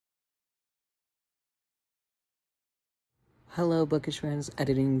Hello bookish friends,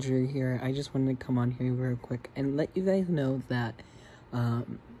 editing Drew here. I just wanted to come on here real quick and let you guys know that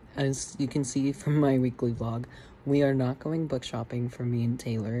as you can see from my weekly vlog, we are not going book shopping for me and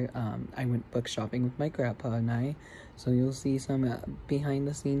Taylor. I went book shopping with my grandpa and I, so you'll see some behind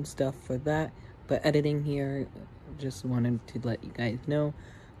the scenes stuff for that. But editing here, just wanted to let you guys know,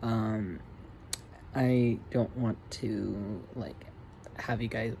 I don't want to have you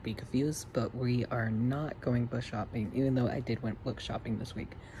guys be confused, but we are not going book shopping, even though I did went book shopping this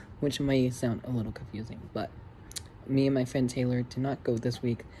week, which may sound a little confusing. But me and my friend Taylor did not go this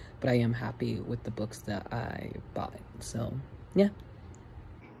week, but I am happy with the books that I bought. So yeah.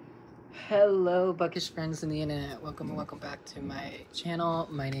 Hello bookish friends in the internet, welcome back to my channel.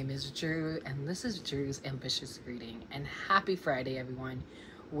 My name is Drew and this is Drew's Ambitious Reading, and happy Friday everyone.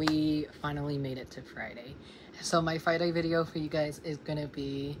 We finally made it to Friday. So my Friday video for you guys is gonna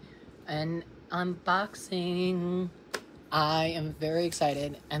be an unboxing. I am very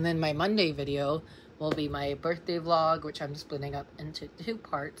excited. And then my Monday video will be my birthday vlog, which I'm splitting up into 2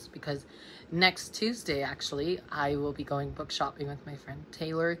 parts because next Tuesday actually I will be going book shopping with my friend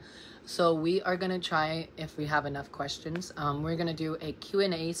Taylor. So we are gonna try, if we have enough questions, we're gonna do a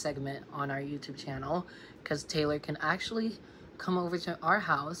Q&A segment on our YouTube channel because Taylor can actually come over to our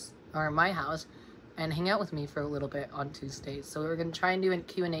house, or my house, and hang out with me for a little bit on Tuesdays. So we're gonna try and do a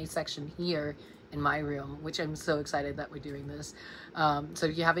Q&A section here in my room, which I'm so excited that we're doing this. So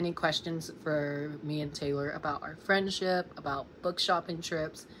if you have any questions for me and Taylor about our friendship, about book shopping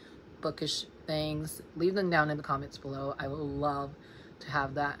trips, bookish things, leave them down in the comments below. I would love to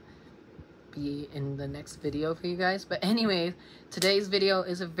have that be in the next video for you guys. But anyways, today's video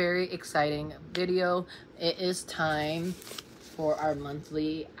is a very exciting video. It is time for our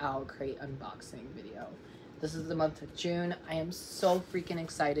monthly Owlcrate unboxing video. This is the month of June. I am so freaking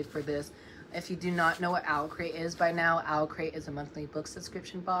excited for this. If you do not know what Owlcrate is by now, Owlcrate is a monthly book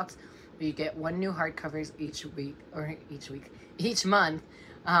subscription box where you get 1 new hardcovers each month,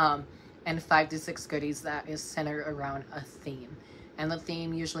 and 5 to 6 goodies that is centered around a theme. And the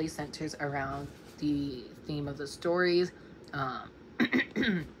theme usually centers around the theme of the stories.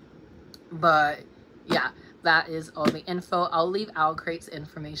 But yeah, that is all the info. I'll leave Owlcrate's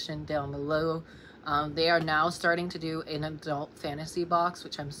information down below. They are now starting to do an adult fantasy box,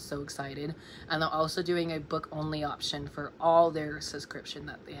 which I'm so excited. And they're also doing a book only option for all their subscription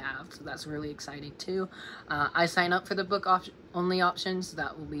that they have. So that's really exciting too. I sign up for the book only option, so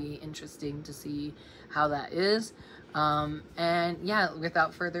that will be interesting to see how that is. And yeah,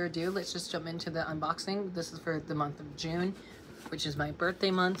 without further ado, let's just jump into the unboxing. This is for the month of June, which is my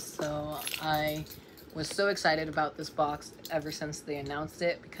birthday month. So I was so excited about this box ever since they announced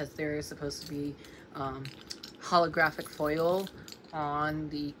it, because there is supposed to be holographic foil on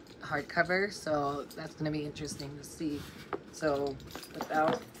the hardcover, so that's going to be interesting to see. So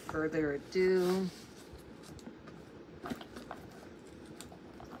without further ado,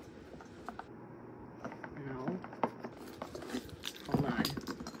 no, hold on,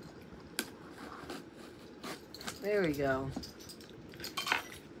 there we go.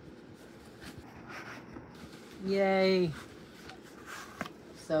 Yay!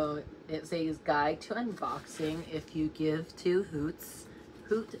 So it says guide to unboxing if you give 2 hoots.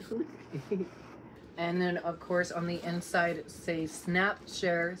 Hoot. And then of course on the inside it says snap,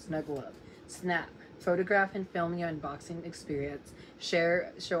 share, snuggle up. Snap, photograph and film your unboxing experience.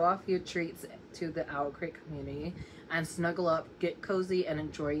 Share, show off your treats to the Owlcrate community. And snuggle up, get cozy and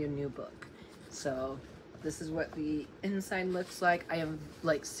enjoy your new book. So this is what the inside looks like. I am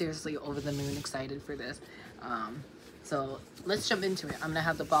like seriously over the moon excited for this. So let's jump into it. I'm gonna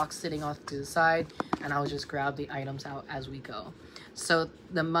have the box sitting off to the side and I'll just grab the items out as we go. So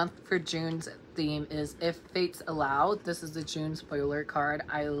the month for June's theme is If Fates Allow. This is the June spoiler card.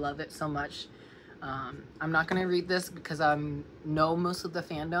 I love it so much. I'm not gonna read this because I know most of the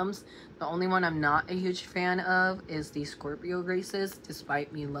fandoms. The only one I'm not a huge fan of is the Scorpio races,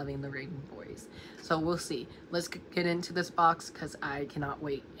 despite me loving the Raven boys. So we'll see. Let's get into this box because I cannot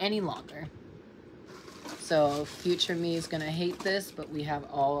wait any longer. So future me is gonna hate this, but we have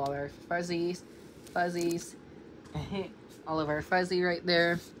all our fuzzies, all of our fuzzy right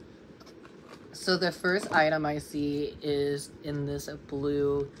there. So the first item I see is in this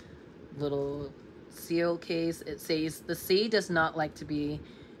blue little seal case. It says the sea does not like to be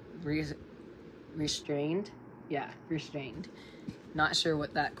restrained. Yeah, restrained. Not sure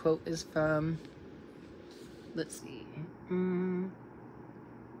what that quote is from. Let's see.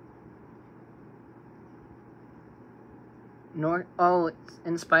 It's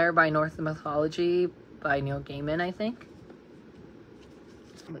inspired by Norse mythology by Neil Gaiman, I think.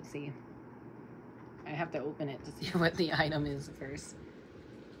 Let's see. I have to open it to see what the item is first.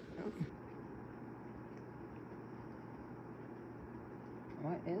 Oh.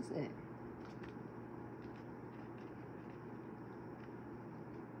 What is it?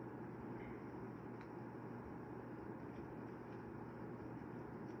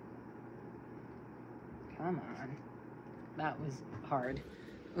 Come on. That was hard.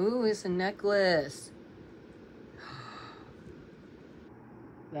 Ooh, it's a necklace.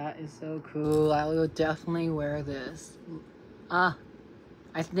 That is so cool. I will definitely wear this. I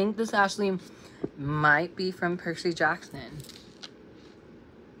think this actually might be from Percy Jackson.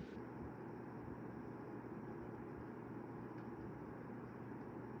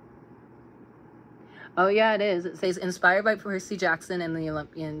 Oh yeah, it is. It says, inspired by Percy Jackson and the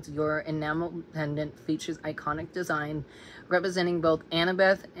Olympians, your enamel pendant features iconic design representing both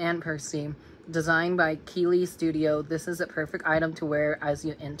Annabeth and Percy. Designed by Keeley Studio, this is a perfect item to wear as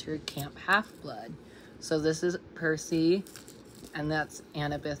you enter Camp Half-Blood. So this is Percy, and that's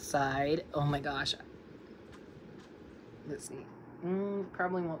Annabeth's side. Oh my gosh. Let's see.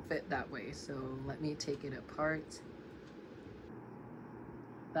 Probably won't fit that way, so let me take it apart.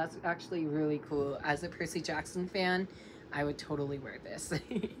 That's actually really cool. As a Percy Jackson fan, I would totally wear this.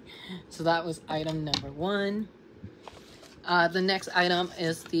 So that was item number 1. The next item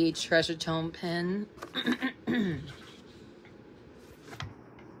is the Treasure Tome pen.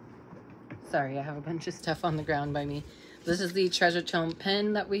 Sorry, I have a bunch of stuff on the ground by me. This is the Treasure Tome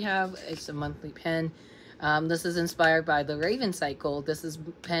pen that we have. It's a monthly pen. This is inspired by the Raven Cycle. This is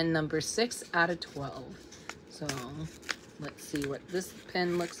pen number 6 out of 12. So let's see what this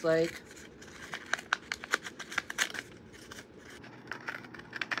pen looks like.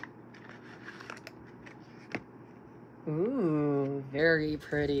 Ooh, very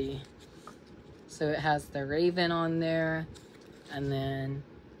pretty. So it has the raven on there, and then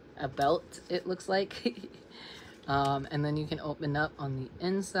a belt, it looks like. And then you can open up on the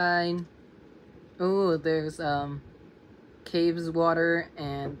inside. Ooh, there's caves, water,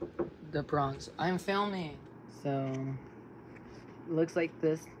 and the Bronx. I'm filming. So looks like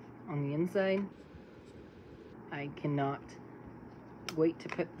this on the inside. I cannot wait to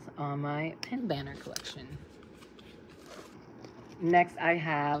put this on my pen banner collection. Next I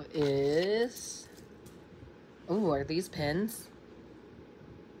have is, ooh, are these pens?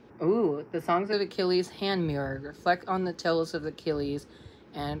 Ooh, the Songs of Achilles hand mirror. Reflect on the tales of Achilles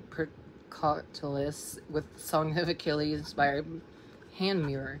and Procotolus with Song of Achilles inspired hand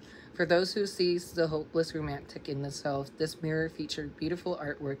mirror. For those who sees the hopeless romantic in the self, this mirror featured beautiful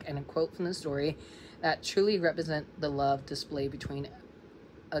artwork and a quote from the story that truly represent the love display between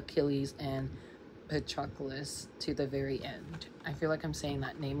Achilles and Patroclus to the very end. I feel like I'm saying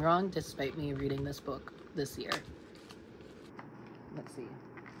that name wrong despite me reading this book this year. Let's see.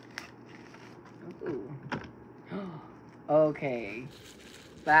 Ooh. Okay.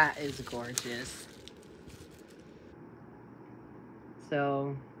 That is gorgeous.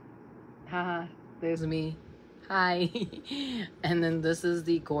 So, haha, there's me. Hi. And then this is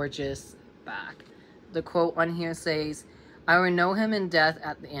the gorgeous back. The quote on here says, I will know him in death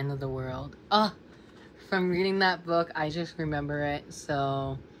at the end of the world. From reading that book, I just remember it.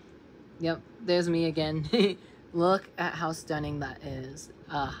 So, yep, there's me again. Look at how stunning that is.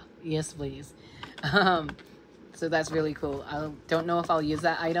 Yes, please. So that's really cool. I don't know if I'll use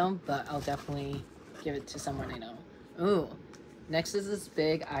that item, but I'll definitely give it to someone I know. Ooh, next is this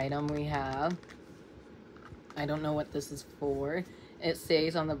big item we have. I don't know what this is for. It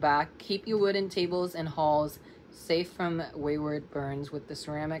says on the back, keep your wooden tables and halls safe from wayward burns with the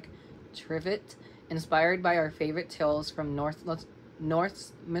ceramic trivet. Inspired by our favorite tales from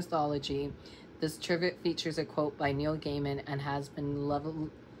Norse mythology, this trivet features a quote by Neil Gaiman and has been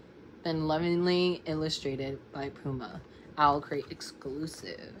lovingly illustrated by Puma. Owlcrate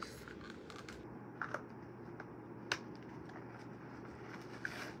exclusive.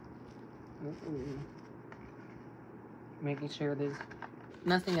 Ooh. Making sure there's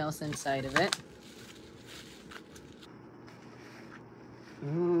nothing else inside of it.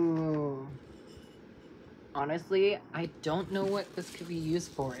 Ooh. Honestly, I don't know what this could be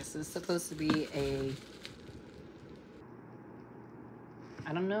used for. Is this supposed to be a...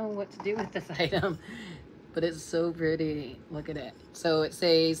 I don't know what to do with this item, but it's so pretty. Look at it. So it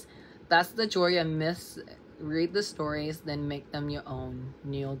says, that's the joy of myths. Read the stories, then make them your own.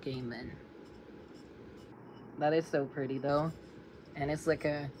 Neil Gaiman. That is so pretty though. And it's like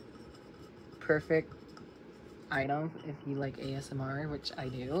a perfect item if you like ASMR, which I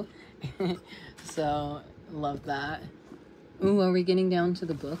do. So love that. Ooh, are we getting down to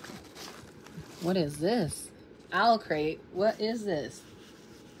the book? What is this? Owlcrate. What is this?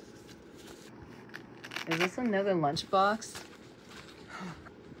 Is this another lunchbox?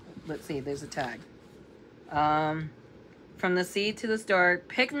 Let's see, there's a tag. From the sea to the store,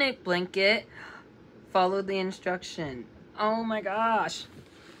 picnic blanket. Follow the instruction. Oh my gosh.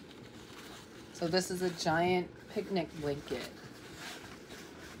 So this is a giant picnic blanket.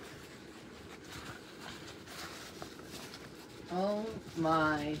 Oh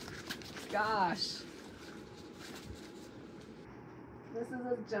my gosh. This is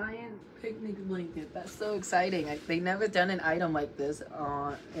a giant picnic blanket. That's so exciting. They never done an item like this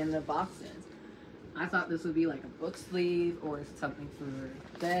in the boxes. I thought this would be like a book sleeve or something for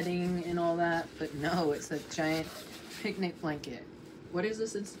bedding and all that, but no, it's a giant picnic blanket. What is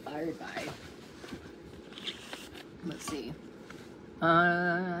this inspired by? Let's see.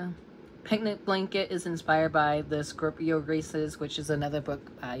 Picnic blanket is inspired by the Scorpio Races, which is another book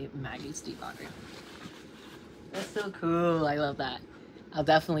by Maggie Stiefvater. That's so cool. I love that. I'll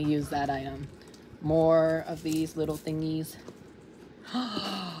definitely use that item. More of these little thingies.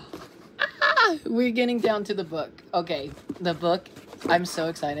 We're getting down to the book. Okay, the book. I'm so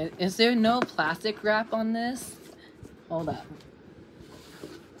excited. Is there no plastic wrap on this? Hold up.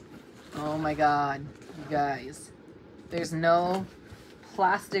 Oh my god, you guys. There's no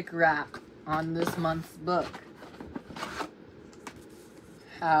plastic wrap on this month's book.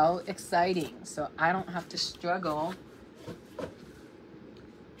 How exciting. So I don't have to struggle.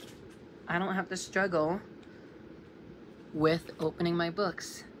 I don't have to struggle with opening my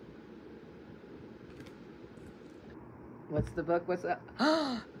books. What's the book? What's that?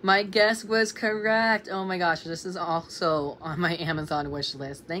 My guess was correct. Oh my gosh, this is also on my Amazon wish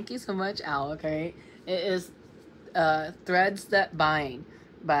list. Thank you so much, Owlcrate. It is Threads That Bind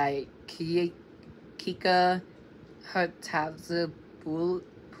by Kika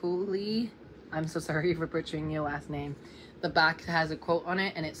Hatazapuli. I'm so sorry for butchering your last name. The back has a quote on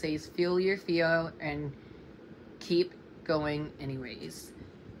it, and it says, "Feel your fear and keep going anyways."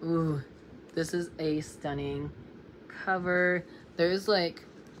 Ooh, this is a stunning cover. There's like,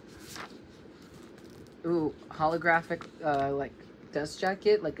 ooh, holographic like dust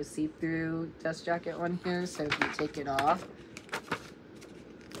jacket, like a see-through dust jacket on here. So if you take it off,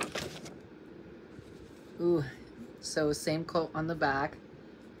 ooh, so same quote on the back.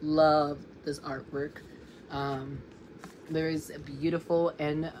 Love this artwork. There is a beautiful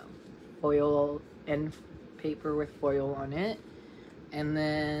end foil, end paper with foil on it, and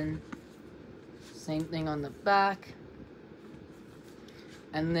then same thing on the back.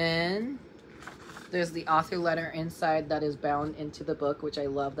 And then there's the author letter inside that is bound into the book, which I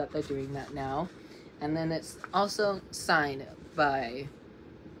love that they're doing that now. And then it's also signed by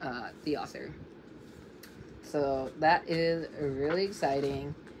the author. So that is really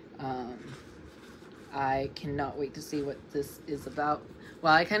exciting. I cannot wait to see what this is about.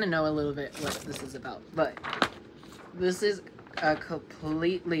 Well, I kind of know a little bit what this is about, but this is a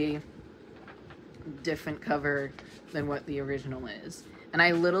completely different cover than what the original is. And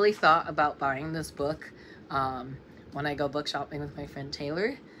I literally thought about buying this book when I go book shopping with my friend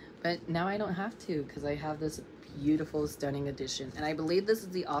Taylor, but now I don't have to because I have this beautiful, stunning edition. And I believe this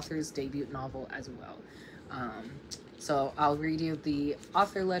is the author's debut novel as well. So I'll read you the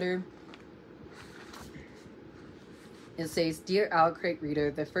author letter. It says, "Dear Owlcrate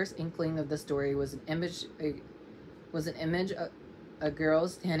reader, the first inkling of the story was an image, a girl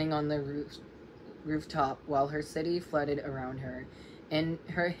standing on the rooftop while her city flooded around her. In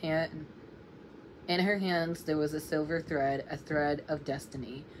her hands there was a silver thread, a thread of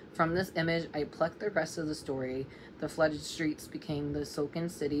destiny. From this image I plucked the rest of the story. The flooded streets became the sunken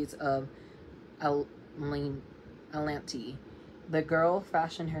cities of Atlanti. The girl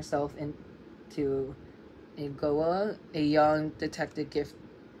fashioned herself into a Goa, a young detective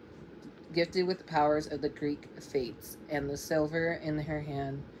gifted with the powers of the Greek fates, and the silver in her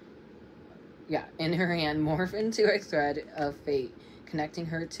hand morphed into a thread of fate, connecting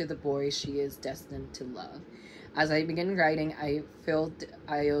her to the boy she is destined to love. As I begin writing, I filled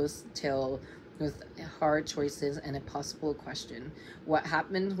Io's tale with hard choices and a possible question. What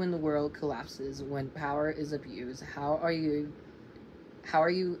happens when the world collapses, when power is abused? How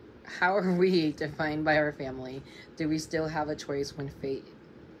are we defined by our family? Do we still have a choice when fate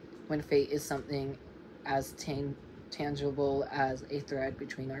is something as tangible as a thread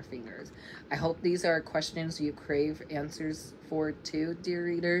between our fingers? I hope these are questions you crave answers for too, dear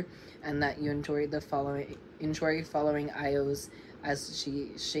reader, and that you enjoy following Io's as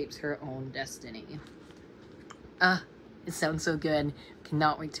she shapes her own destiny." It sounds so good.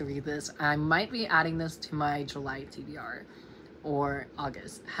 Cannot wait to read this. I might be adding this to my July TBR or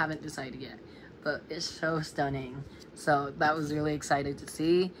August. Haven't decided yet, but it's so stunning. So that was really excited to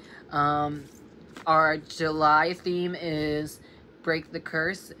see. Our July theme is Break the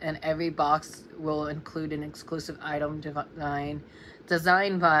Curse, and every box will include an exclusive item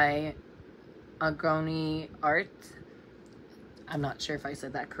designed by Agroni Art. I'm not sure if I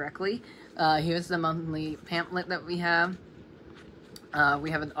said that correctly. Here's the monthly pamphlet that we have.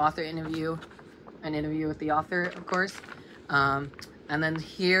 We have an author interview, an interview with the author, of course. And then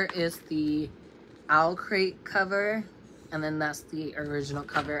here is the Owlcrate cover, and then that's the original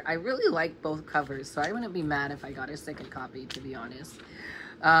cover. I really like both covers, so I wouldn't be mad if I got a second copy, to be honest.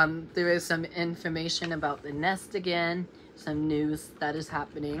 There is some information about the nest again, some news that is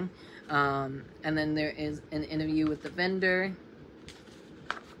happening. And then there is an interview with the vendor.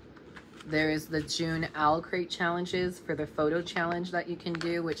 There is the June Owlcrate challenges for the photo challenge that you can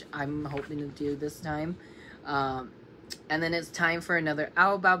do, which I'm hoping to do this time. And then it's time for another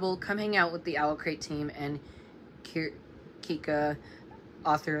Owl Babble. Come hang out with the Owlcrate team and Kika,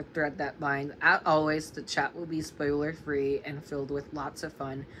 author Thread That Binds. As always, the chat will be spoiler free and filled with lots of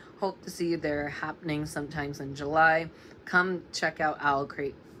fun. Hope to see you there, happening sometimes in July. Come check out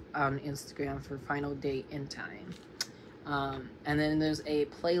Owlcrate on Instagram for final date and time. And then there's a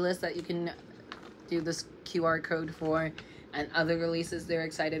playlist that you can do this QR code for. And other releases they're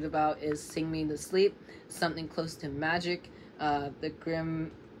excited about is Sing Me to Sleep, Something Close to Magic, the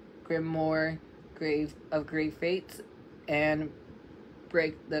Grimoire Grave of Grave Fates, and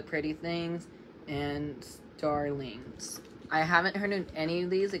Break the Pretty Things, and Starlings. I haven't heard of any of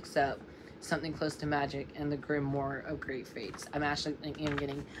these except Something Close to Magic and the Grimoire of Grave Fates. I'm actually thinking of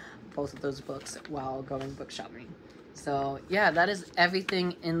getting both of those books while going book shopping. So yeah, that is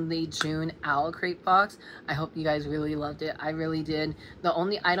everything in the June Owlcrate box. I hope you guys really loved it. I really did. The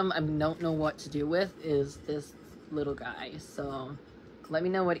only item I don't know what to do with is this little guy. So let me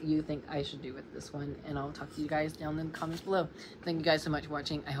know what you think I should do with this one, and I'll talk to you guys down in the comments below. Thank you guys so much for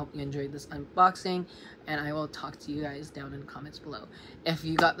watching. I hope you enjoyed this unboxing, and I will talk to you guys down in the comments below. If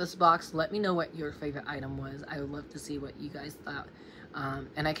you got this box, let me know what your favorite item was. I would love to see what you guys thought.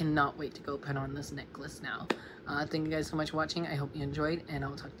 And I cannot wait to go put on this necklace now. Thank you guys so much for watching. I hope you enjoyed, and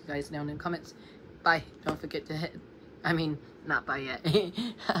I'll talk to you guys down in the comments. Bye. Don't forget to hit, not bye yet.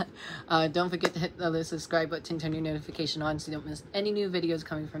 Don't forget to hit the other subscribe button, turn your notification on so you don't miss any new videos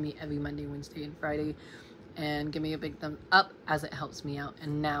coming from me every Monday, Wednesday, and Friday. And give me a big thumbs up as it helps me out.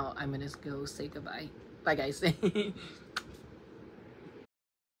 And now I'm going to go say goodbye. Bye, guys.